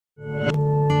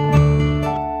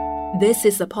This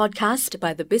is a podcast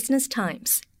by the Business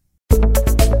Times.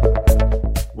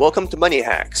 Welcome to Money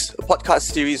Hacks, a podcast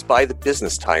series by the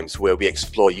Business Times where we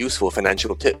explore useful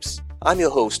financial tips. I'm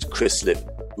your host, Chris Lim.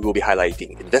 We will be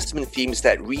highlighting investment themes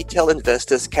that retail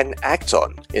investors can act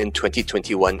on in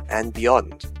 2021 and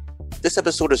beyond. This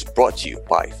episode is brought to you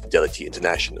by Fidelity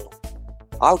International.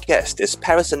 Our guest is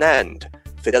Paris Anand,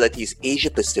 Fidelity's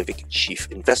Asia-Pacific Chief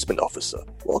Investment Officer.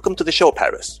 Welcome to the show,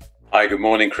 Paris. Hi, good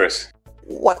morning, Chris.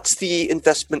 What's the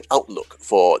investment outlook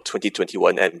for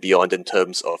 2021 and beyond in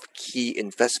terms of key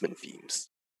investment themes?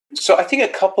 So I think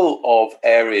a couple of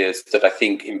areas that I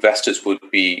think investors would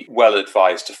be well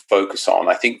advised to focus on.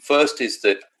 I think first is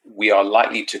that we are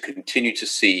likely to continue to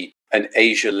see an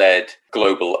Asia-led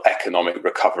global economic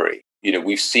recovery.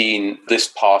 We've seen this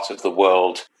part of the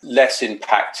world less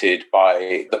impacted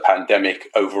by the pandemic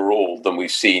overall than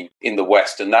we've seen in the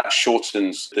West, and that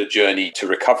shortens the journey to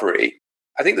recovery.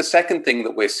 I think the second thing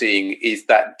that we're seeing is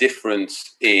that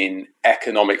difference in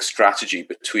economic strategy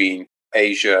between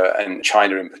Asia and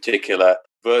China in particular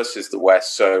versus the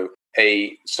West. So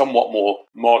a somewhat more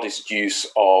modest use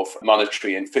of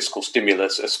monetary and fiscal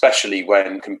stimulus, especially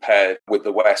when compared with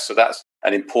the West. So that's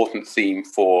an important theme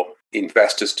for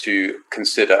investors to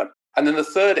consider. And then the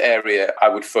third area I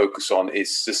would focus on is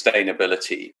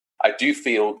sustainability. I do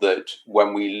feel that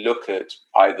when we look at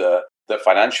either the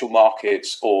financial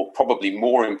markets or probably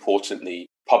more importantly,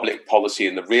 public policy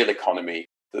in the real economy,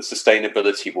 that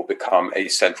sustainability will become a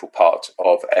central part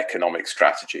of economic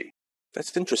strategy.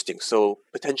 That's interesting. So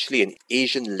potentially an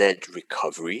Asian-led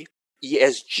recovery,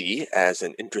 ESG as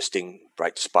an interesting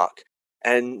bright spark,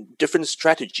 and different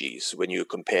strategies when you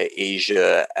compare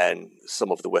Asia and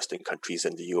some of the Western countries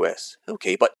and the US.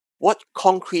 Okay, but what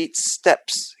concrete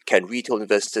steps can retail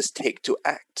investors take to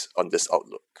act on this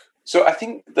outlook? So I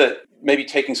think that maybe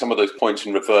taking some of those points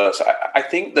in reverse, I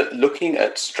think that looking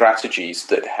at strategies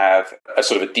that have a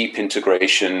sort of a deep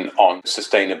integration on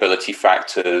sustainability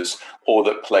factors or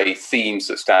that play themes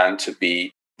that stand to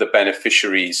be the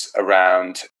beneficiaries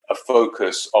around a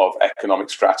focus of economic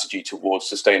strategy towards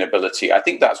sustainability, I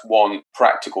think that's one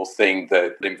practical thing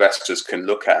that investors can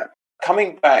look at.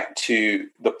 Coming back to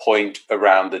the point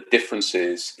around the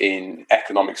differences in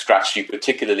economic strategy,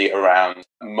 particularly around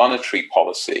monetary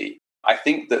policy, I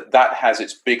think that has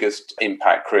its biggest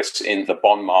impact, Chris, in the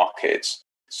bond markets.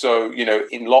 So,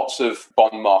 in lots of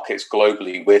bond markets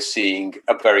globally, we're seeing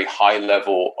a very high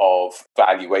level of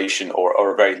valuation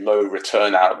or a very low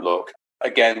return outlook.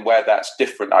 Again, where that's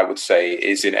different, I would say,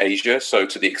 is in Asia. So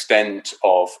to the extent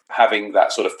of having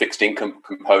that sort of fixed income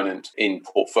component in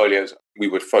portfolios, we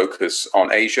would focus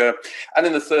on Asia. And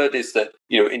then the third is that,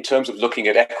 in terms of looking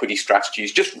at equity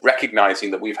strategies, just recognizing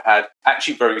that we've had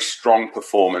actually very strong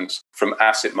performance from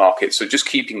asset markets. So just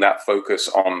keeping that focus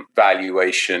on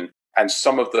valuation and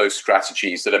some of those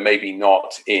strategies that are maybe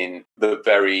not in the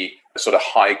very sort of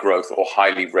high growth or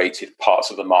highly rated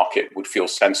parts of the market would feel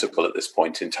sensible at this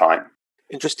point in time.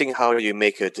 Interesting how you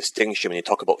make a distinction when you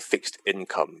talk about fixed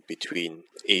income between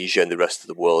Asia and the rest of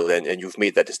the world, and you've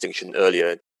made that distinction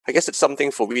earlier. I guess it's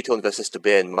something for retail investors to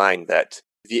bear in mind that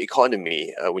the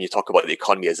economy, when you talk about the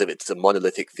economy as if it's a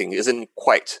monolithic thing, isn't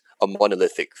quite a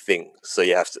monolithic thing. So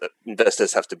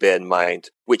investors have to bear in mind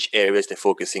which areas they're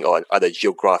focusing on, either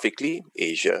geographically,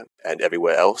 Asia and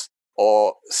everywhere else,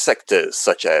 or sectors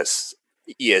such as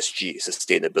ESG,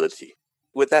 sustainability.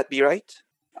 Would that be right?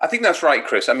 I think that's right,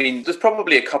 Chris. I mean, there's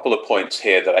probably a couple of points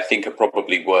here that I think are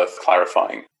probably worth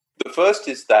clarifying. The first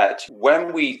is that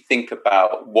when we think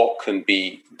about what can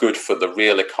be good for the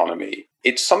real economy,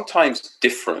 it's sometimes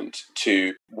different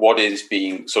to what is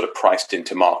being sort of priced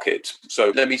into market.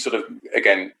 So let me sort of,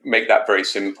 again, make that very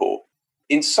simple.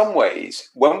 In some ways,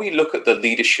 when we look at the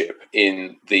leadership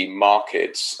in the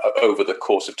markets over the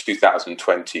course of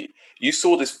 2020, you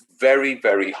saw this very,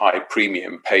 very high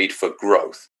premium paid for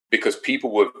growth, because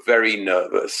people were very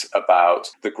nervous about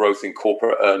the growth in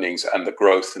corporate earnings and the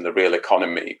growth in the real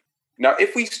economy. Now,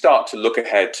 if we start to look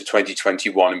ahead to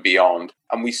 2021 and beyond,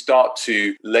 and we start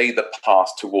to lay the path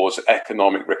towards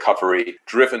economic recovery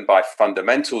driven by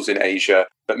fundamentals in Asia,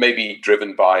 but maybe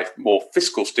driven by more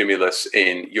fiscal stimulus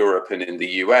in Europe and in the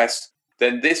US,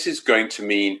 then this is going to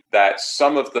mean that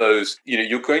some of those,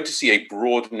 you're going to see a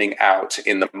broadening out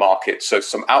in the market. So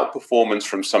some outperformance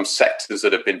from some sectors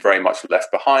that have been very much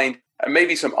left behind, and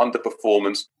maybe some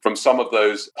underperformance from some of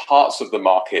those parts of the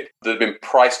market that have been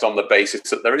priced on the basis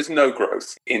that there is no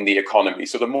growth in the economy.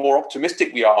 So the more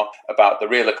optimistic we are about the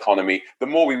real economy, the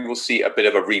more we will see a bit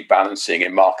of a rebalancing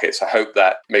in markets. I hope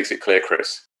that makes it clear,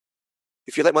 Chris.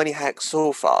 If you like Money Hacks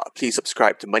so far, please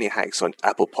subscribe to Money Hacks on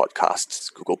Apple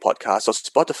Podcasts, Google Podcasts, or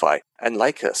Spotify, and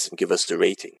like us and give us the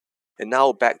rating. And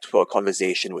now back to our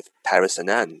conversation with Paris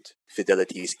Anand,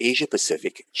 Fidelity's Asia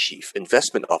Pacific Chief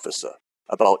Investment Officer,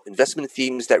 about investment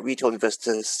themes that retail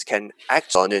investors can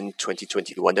act on in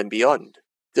 2021 and beyond.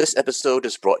 This episode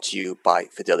is brought to you by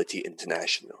Fidelity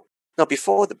International. Now,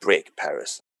 before the break,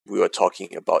 Paris, we were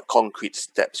talking about concrete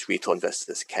steps retail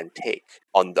investors can take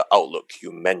on the outlook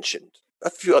you mentioned. A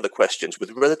few other questions.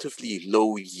 With relatively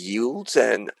low yields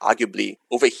and arguably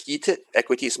overheated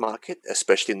equities market,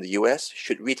 especially in the US,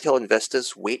 should retail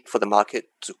investors wait for the market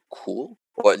to cool,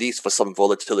 or at least for some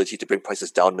volatility to bring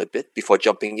prices down a bit before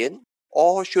jumping in?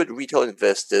 Or should retail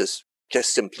investors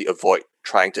just simply avoid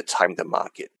trying to time the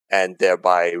market and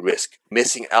thereby risk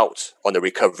missing out on a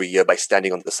recovery year by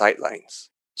standing on the sidelines?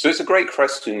 So it's a great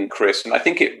question, Chris, and I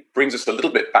think it brings us a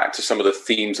little bit back to some of the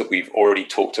themes that we've already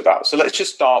talked about. So let's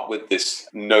just start with this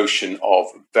notion of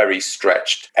very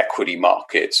stretched equity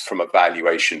markets from a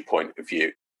valuation point of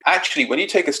view. Actually, when you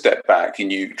take a step back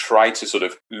and you try to sort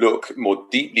of look more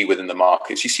deeply within the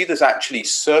markets, you see there's actually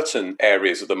certain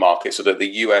areas of the market, so that the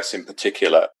US in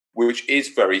particular, which is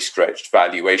very stretched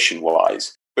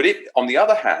valuation-wise. But on the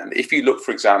other hand, if you look,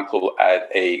 for example, at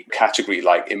a category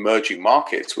like emerging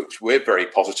markets, which we're very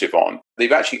positive on,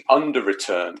 they've actually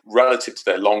under-returned relative to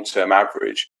their long-term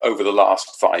average over the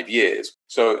last 5 years.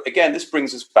 So again, this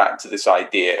brings us back to this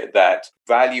idea that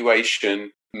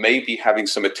valuation, maybe having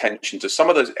some attention to some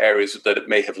of those areas that it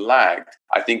may have lagged,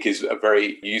 I think is a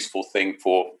very useful thing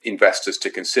for investors to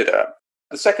consider.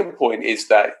 The second point is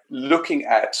that looking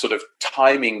at sort of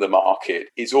timing the market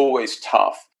is always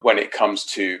tough when it comes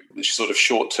to sort of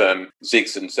short-term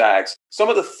zigs and zags. Some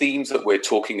of the themes that we're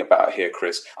talking about here,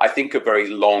 Chris, I think are very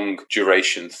long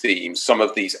duration themes. Some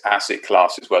of these asset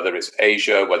classes, whether it's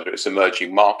Asia, whether it's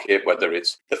emerging market, whether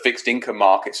it's the fixed income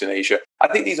markets in Asia, I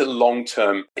think these are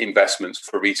long-term investments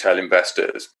for retail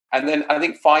investors. And then I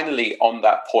think finally on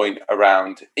that point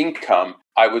around income,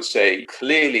 I would say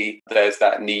clearly there's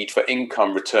that need for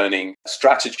income returning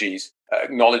strategies,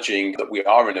 acknowledging that we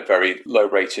are in a very low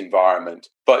rate environment.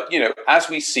 But, as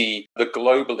we see the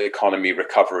global economy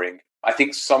recovering, I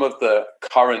think some of the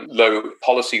current low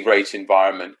policy rate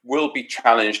environment will be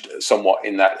challenged somewhat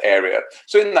in that area.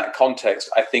 So in that context,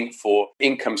 I think for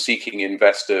income-seeking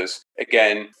investors,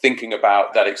 again, thinking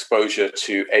about that exposure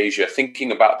to Asia,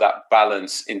 thinking about that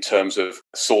balance in terms of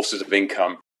sources of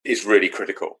income is really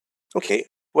critical. Okay,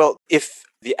 well, if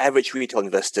the average retail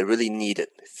investor really needed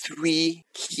 3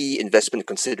 key investment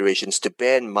considerations to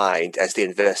bear in mind as they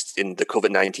invest in the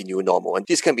COVID-19 new normal, and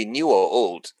these can be new or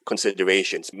old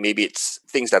considerations. Maybe it's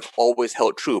things that have always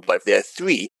held true, but if there are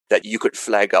 3 that you could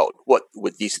flag out, what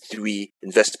would these 3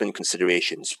 investment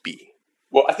considerations be?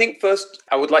 Well, I think first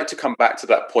I would like to come back to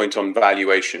that point on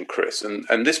valuation, Chris.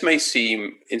 And this may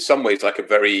seem in some ways like a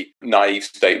very naive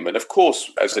statement. Of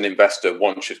course, as an investor,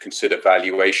 one should consider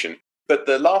valuation. But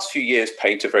the last few years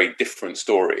paint a very different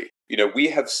story. We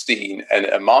have seen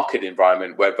a market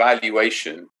environment where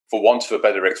valuation, for want of a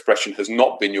better expression, has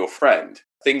not been your friend.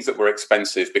 Things that were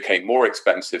expensive became more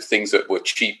expensive. Things that were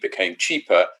cheap became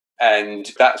cheaper.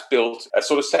 And that's built a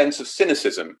sort of sense of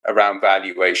cynicism around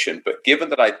valuation. But given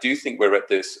that I do think we're at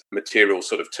this material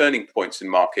sort of turning points in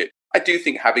market, I do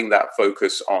think having that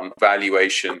focus on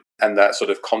valuation and that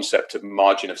sort of concept of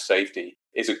margin of safety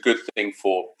is a good thing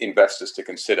for investors to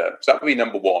consider. So that would be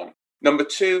number one. Number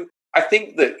two, I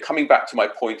think that coming back to my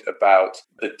point about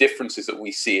the differences that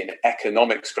we see in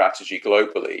economic strategy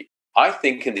globally, I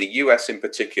think in the US in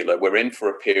particular, we're in for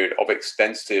a period of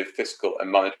extensive fiscal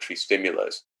and monetary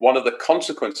stimulus. One of the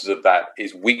consequences of that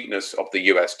is weakness of the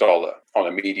US dollar on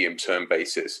a medium-term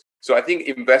basis. So I think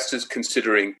investors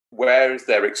considering where is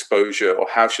their exposure or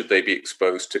how should they be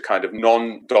exposed to kind of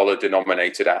non-dollar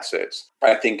denominated assets,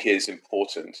 I think is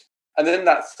important. And then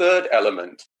that third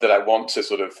element that I want to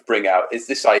sort of bring out is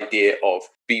this idea of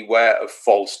beware of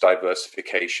false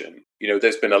diversification.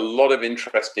 There's been a lot of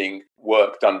interesting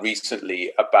work done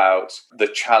recently about the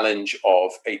challenge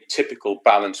of a typical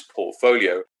balanced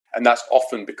portfolio. And that's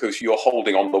often because you're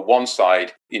holding on the one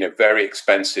side, very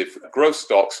expensive growth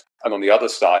stocks, and on the other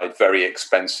side, very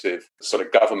expensive sort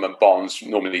of government bonds,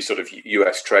 normally sort of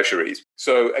US treasuries.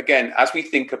 So again, as we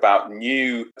think about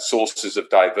new sources of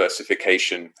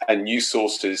diversification and new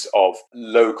sources of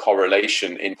low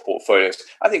correlation in portfolios,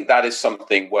 I think that is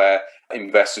something where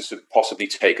investors should possibly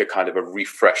take a kind of a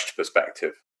refreshed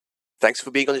perspective. Thanks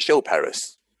for being on the show,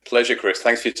 Paris. Pleasure, Chris.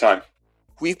 Thanks for your time.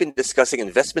 We've been discussing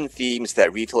investment themes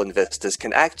that retail investors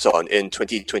can act on in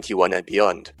 2021 and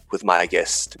beyond with my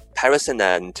guest, Paris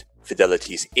Anand,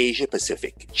 Fidelity's Asia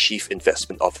Pacific Chief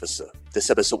Investment Officer. This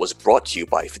episode was brought to you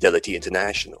by Fidelity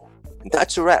International. And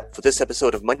that's a wrap for this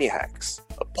episode of Money Hacks,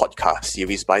 a podcast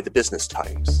series by the Business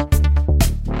Times.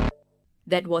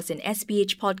 That was an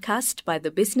SPH podcast by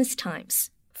the Business Times.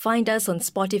 Find us on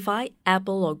Spotify,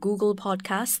 Apple or Google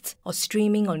Podcasts, or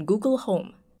streaming on Google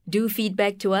Home. Do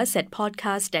feedback to us at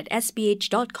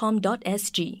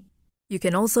podcast@sph.com.sg. You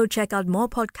can also check out more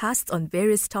podcasts on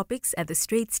various topics at The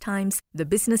Straits Times, The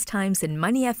Business Times, and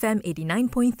Money FM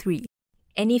 89.3.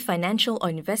 Any financial or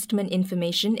investment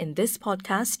information in this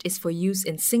podcast is for use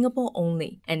in Singapore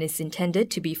only and is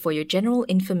intended to be for your general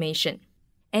information.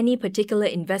 Any particular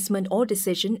investment or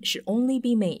decision should only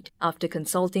be made after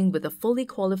consulting with a fully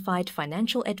qualified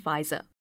financial advisor.